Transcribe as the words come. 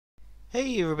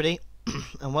Hey everybody,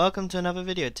 and welcome to another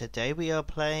video. Today we are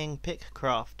playing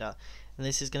Pickcrafter, and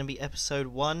this is going to be episode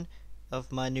 1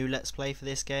 of my new Let's Play for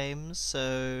this game.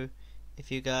 So if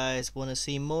you guys want to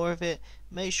see more of it,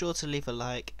 make sure to leave a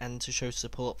like and to show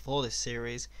support for this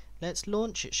series. Let's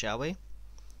launch it, shall we?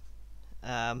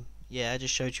 Yeah, I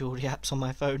just showed you all the apps on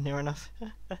my phone, near enough.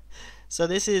 So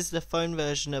this is the phone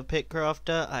version of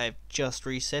Pickcrafter. I've just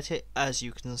reset it, as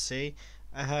you can see.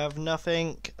 I have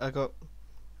nothing. I got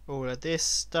all of this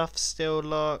stuff still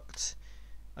locked.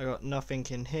 I got nothing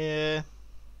in here.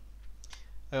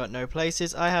 I got no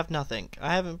places. I have nothing.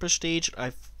 I haven't prestiged.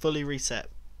 I've fully reset.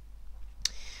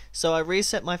 So I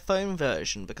reset my phone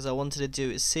version because I wanted to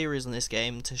do a series on this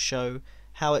game to show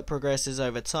how it progresses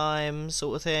over time,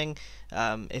 sort of thing.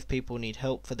 If people need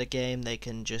help for the game, they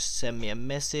can just send me a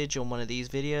message on one of these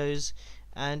videos.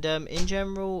 And in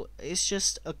general, it's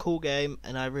just a cool game,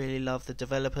 and I really love the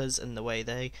developers and the way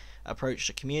they approach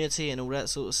the community and all that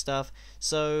sort of stuff.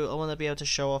 So I want to be able to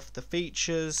show off the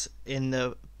features in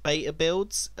the beta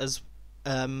builds as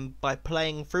by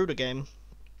playing through the game,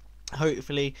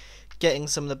 hopefully getting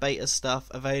some of the beta stuff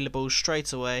available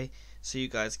straight away so you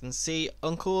guys can see.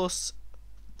 Of course,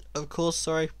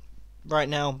 right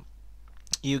now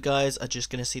you guys are just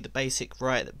going to see the basic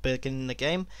right at the beginning of the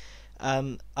game.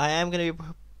 I am going to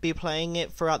be playing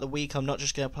it throughout the week. I'm not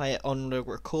just going to play it on the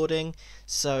recording,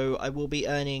 so I will be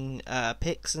earning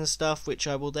picks and stuff, which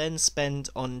I will then spend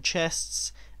on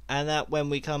chests, and that when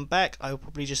we come back I will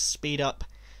probably just speed up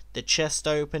the chest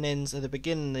openings at the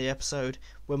beginning of the episode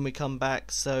when we come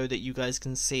back so that you guys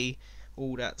can see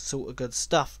all that sort of good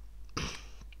stuff.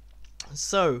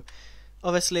 So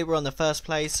obviously we're on the first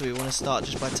place, so we want to start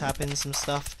just by tapping some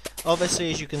stuff. Obviously,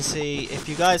 as you can see, if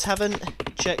you guys haven't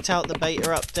checked out the beta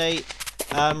update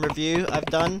review I've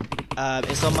done,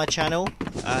 it's on my channel.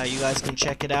 You guys can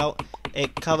check it out.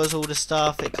 It covers all the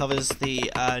stuff. It covers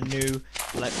the new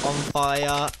on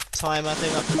fire timer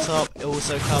thing up the top. It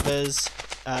also covers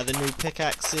the new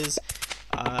pickaxes,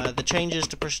 the changes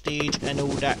to prestige, and all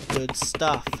that good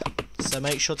stuff. So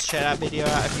make sure to check that video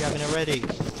out if you haven't already.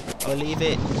 I'll leave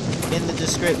it in the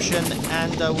description,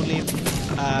 and I will leave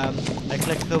a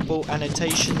clickable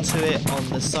annotation to it on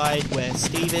the side where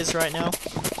Steve is right now.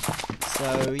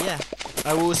 So yeah,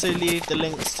 I will also leave the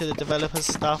links to the developers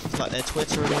stuff, like their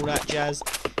Twitter and all that jazz,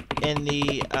 in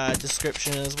the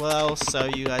description as well, so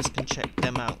you guys can check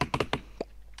them out.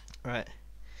 Right,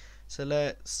 so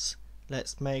let's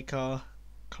make our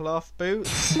cloth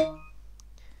boots.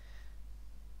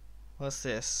 What's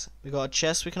this? We got a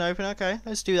chest we can open. Okay,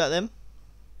 let's do that then.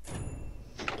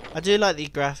 I do like the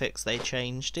graphics they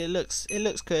changed. It looks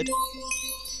good.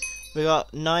 We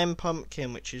got 9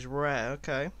 pumpkin, which is rare.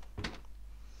 Okay.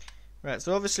 Right.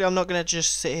 So obviously I'm not gonna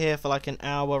just sit here for like an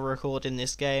hour recording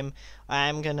this game. I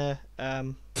am gonna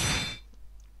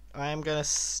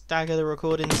stagger the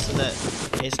recordings so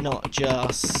that it's not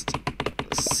just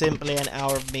simply an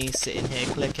hour of me sitting here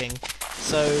clicking.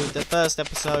 So the first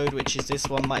episode, which is this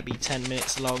one, might be 10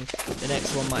 minutes long. The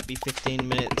next one might be 15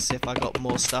 minutes if I got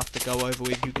more stuff to go over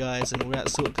with you guys and all that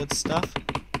sort of good stuff.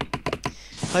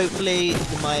 Hopefully,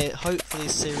 my hope for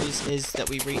this series is that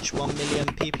we reach 1 million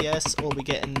PPS, or we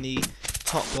get in the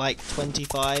top like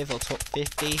 25 or top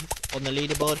 50 on the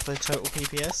leaderboard for total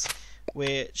PPS,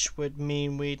 which would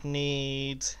mean we'd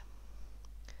need...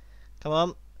 Come on,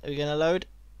 are we gonna load?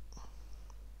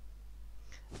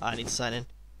 Oh, I need to sign in.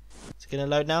 It's gonna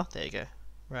load now? There you go.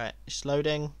 Right, it's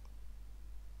loading.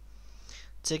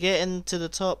 To get into the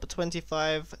top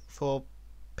 25 for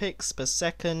picks per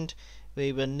second,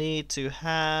 we would need to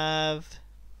have...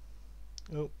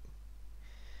 Oh.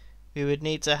 We would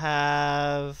need to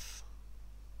have...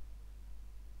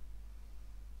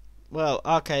 Well,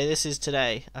 okay, this is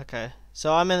today. Okay,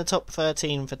 so I'm in the top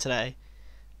 13 for today.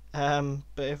 But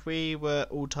if we were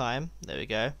all time, there we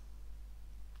go.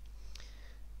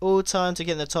 All time to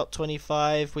get in the top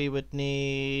 25, we would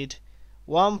need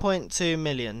 1.2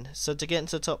 million. So to get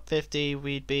into the top 50,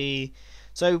 we'd be...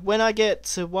 So when I get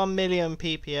to 1 million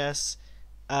PPS,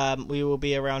 we will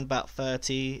be around about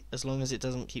 30, as long as it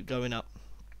doesn't keep going up.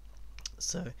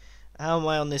 So, how am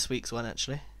I on this week's one,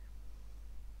 actually?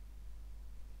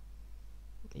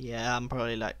 Yeah, I'm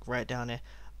probably like right down here.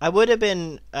 I would have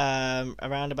been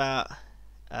around about...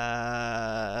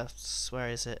 where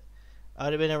is it? I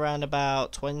would have been around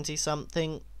about 20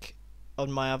 something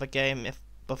on my other game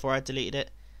before I deleted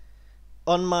it.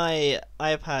 On my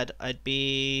iPad I'd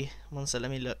be... One sec,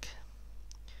 let me look.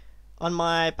 On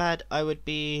my iPad I would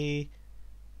be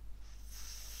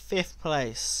 5th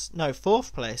place. No,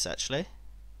 4th place actually.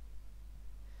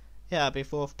 Yeah, I'd be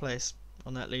 4th place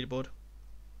on that leaderboard.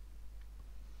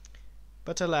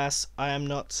 But alas, I am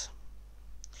not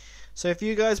So if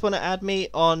you guys want to add me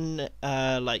on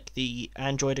like the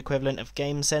Android equivalent of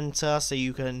Game Center, so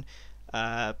you can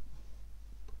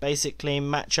basically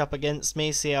match up against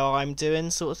me, see how I'm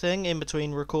doing, sort of thing, in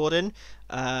between recording.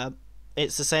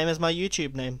 It's the same as my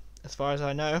YouTube name, as far as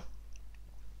I know.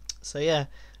 So yeah,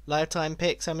 lifetime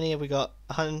picks. How many have we got?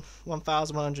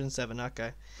 1,107.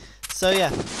 Okay. So yeah,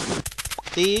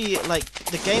 the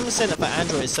Game Center for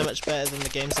Android is so much better than the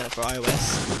Game Center for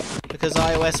iOS, because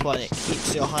iOS one, it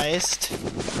keeps your highest.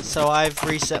 So I've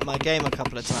reset my game a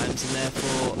couple of times, and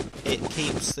therefore it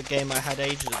keeps the game I had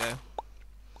ages ago.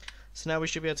 So now we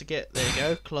should be able to get, there you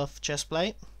go, cloth chest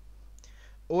plate.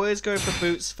 Always go for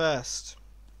boots first.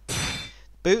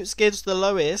 Boots gives the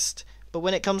lowest, but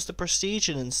when it comes to prestige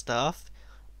and stuff,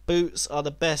 boots are the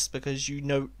best because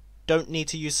you don't need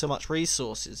to use so much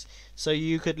resources. So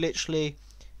you could literally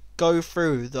go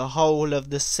through the whole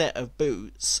of the set of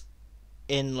boots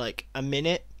in like a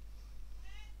minute.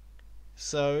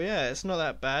 So yeah, it's not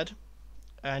that bad.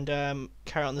 And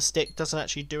carrot on the stick doesn't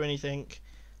actually do anything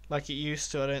like it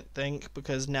used to, I don't think,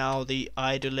 because now the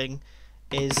idling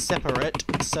is separate.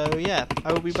 So yeah,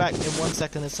 I will be back in 1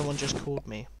 second as someone just called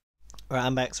me. Alright,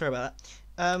 I'm back, sorry about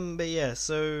that. But yeah,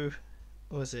 so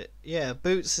what was it? Yeah,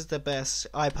 boots is the best,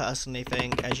 I personally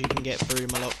think, as you can get through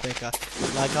them a lot quicker.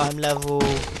 Like, I'm level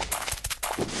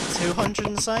 200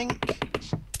 and something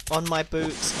on my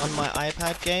boots on my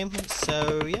iPad game,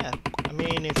 so yeah, I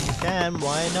mean, if you can,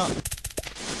 why not?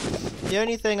 The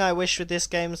only thing I wish with this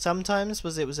game sometimes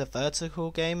was it was a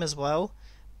vertical game as well,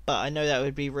 but I know that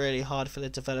would be really hard for the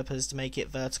developers to make it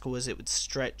vertical, as it would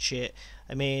stretch it.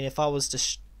 I mean, if I was to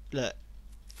look,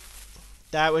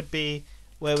 that would be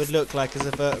what it would look like as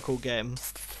a vertical game.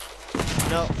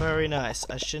 Not very nice.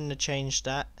 I shouldn't have changed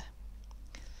that,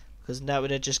 because that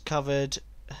would have just covered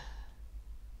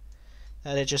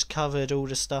all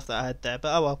the stuff that I had there.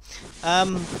 But oh well.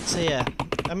 So yeah,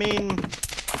 I mean,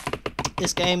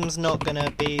 this game's not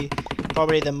gonna be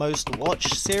probably the most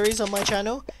watched series on my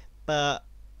channel, but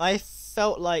I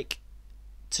felt like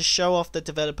to show off the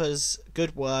developers'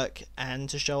 good work and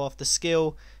to show off the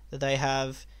skill that they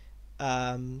have,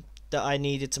 that I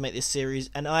needed to make this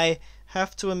series. And I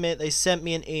have to admit, they sent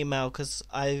me an email, because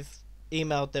I've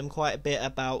emailed them quite a bit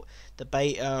about the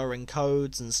beta and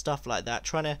codes and stuff like that,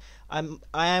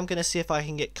 I am gonna see if I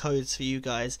can get codes for you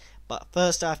guys, but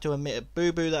first I have to admit a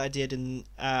boo-boo that I did in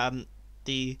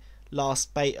the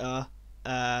last beta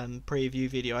preview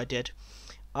video I did.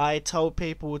 I told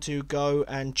people to go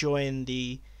and join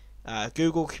the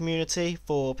Google community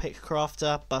for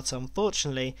Pickcrafter, but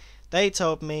unfortunately they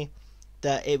told me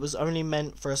that it was only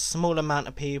meant for a small amount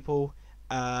of people,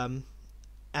 and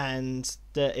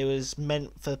that it was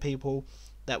meant for people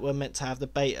that were meant to have the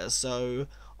beta. So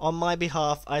on my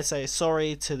behalf, I say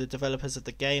sorry to the developers of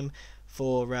the game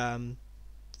for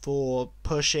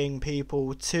pushing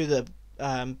people to the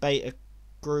beta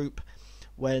group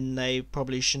when they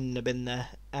probably shouldn't have been there.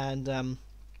 And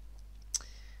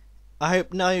I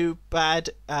hope nothing bad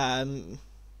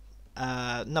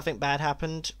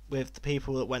happened with the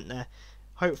people that went there.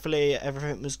 Hopefully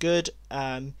everything was good.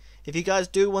 If you guys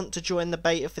do want to join the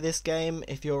beta for this game,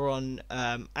 if you're on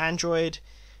Android,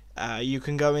 you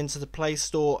can go into the Play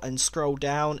Store and scroll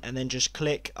down and then just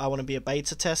click I want to be a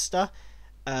beta tester.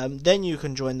 Then you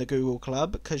can join the Google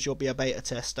Club, because you'll be a beta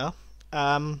tester.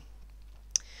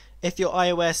 If you're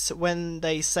iOS, when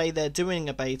they say they're doing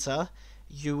a beta,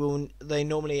 they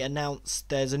normally announce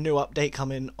there's a new update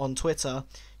coming on Twitter.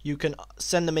 You can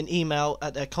send them an email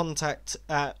at their contact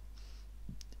at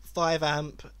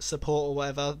 5amp support or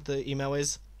whatever the email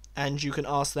is, and you can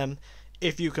ask them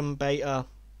if you can beta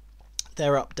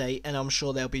their update, and I'm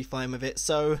sure they'll be fine with it.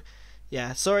 So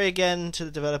yeah, sorry again to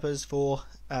the developers for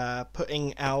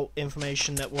putting out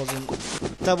information that wasn't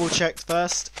double checked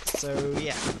first. So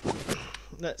yeah,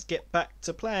 let's get back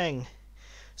to playing.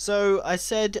 So I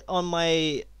said on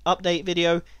my update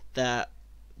video that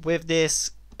with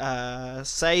this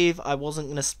save I wasn't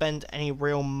going to spend any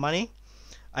real money.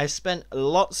 I've spent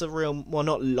lots of real, well,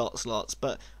 not lots,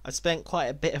 but I've spent quite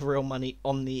a bit of real money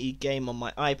on the game on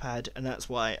my iPad, and that's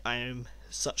why I am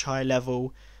such high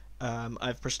level.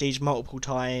 I've prestiged multiple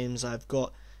times. I've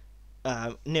got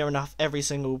near enough every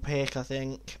single pick, I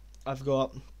think. I've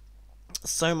got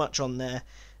so much on there,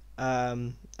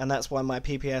 and that's why my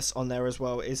PPS on there as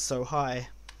well is so high.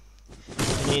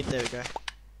 There we go.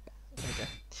 Okay.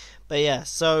 But yeah,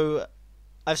 so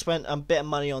I've spent a bit of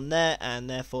money on there, and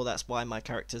therefore that's why my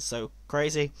character's so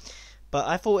crazy. But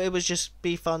I thought it would just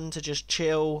be fun to just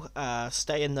chill,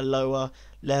 stay in the lower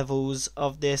levels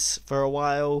of this for a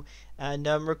while, and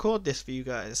record this for you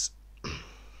guys.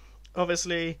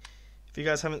 Obviously, if you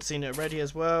guys haven't seen it already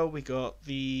as well, we got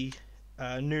the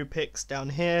new picks down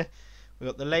here. We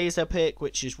got the laser pick,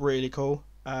 which is really cool.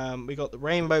 We got the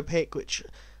rainbow pick, which,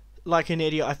 like an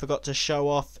idiot, I forgot to show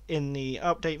off in the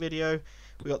update video.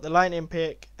 We got the lightning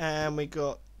pick, and we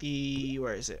got the,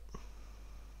 where is it?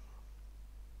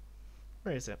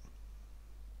 There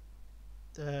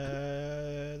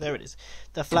it is.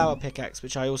 The flower pickaxe,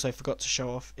 which I also forgot to show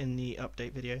off in the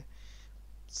update video.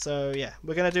 So yeah,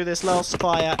 we're going to do this last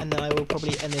fire, and then I will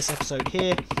probably end this episode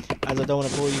here, as I don't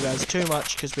want to bore you guys too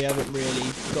much, because we haven't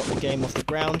really got the game off the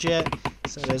ground yet,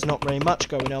 so there's not very much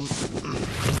going on.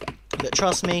 But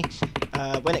trust me,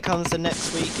 when it comes to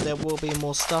next week, there will be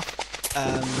more stuff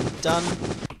done.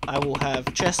 I will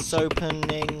have chests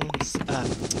openings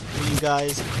for you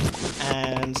guys,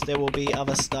 and there will be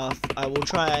other stuff. I will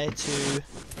try to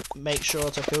make sure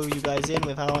to fill you guys in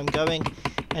with how I'm going,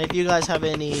 and if you guys have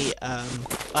any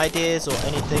ideas or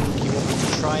anything you want me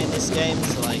to try in this game,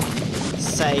 so like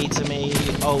say to me,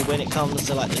 oh, when it comes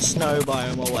to like the snow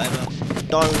biome or whatever,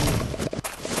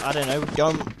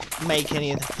 don't make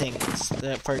any of the things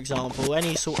that, for example,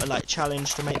 any sort of like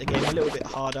challenge to make the game a little bit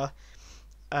harder.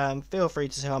 Feel free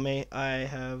to tell me. I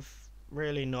have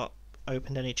really not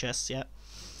opened any chests yet.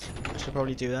 I should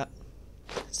probably do that.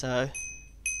 So,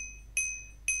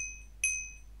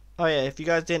 oh yeah, if you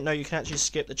guys didn't know, you can actually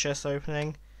skip the chest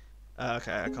opening.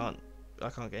 Okay, I can't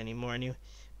get any more anyway.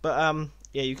 But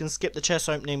yeah, you can skip the chest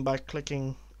opening by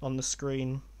clicking on the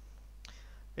screen.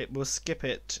 It will skip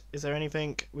it. Is there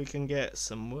anything we can get?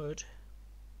 Some wood,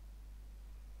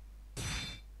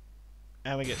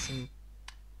 and we get some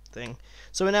thing.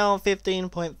 So we're now on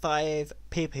 15.5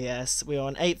 PPS. We're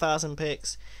on 8,000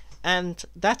 picks, and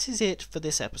that is it for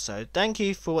this episode. Thank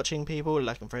you for watching, people.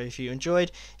 Like and follow if you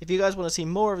enjoyed. If you guys want to see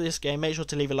more of this game, make sure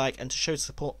to leave a like and to show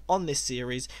support on this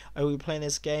series. I will be playing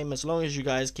this game as long as you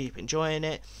guys keep enjoying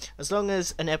it. As long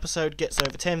as an episode gets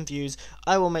over 10 views,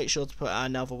 I will make sure to put out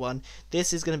another one.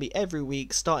 This is going to be every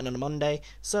week, starting on a Monday.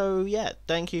 So yeah,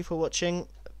 thank you for watching.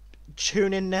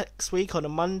 Tune in next week on a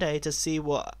Monday to see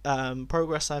what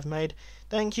progress I've made.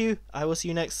 Thank you. I will see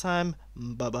you next time.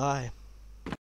 Bye bye.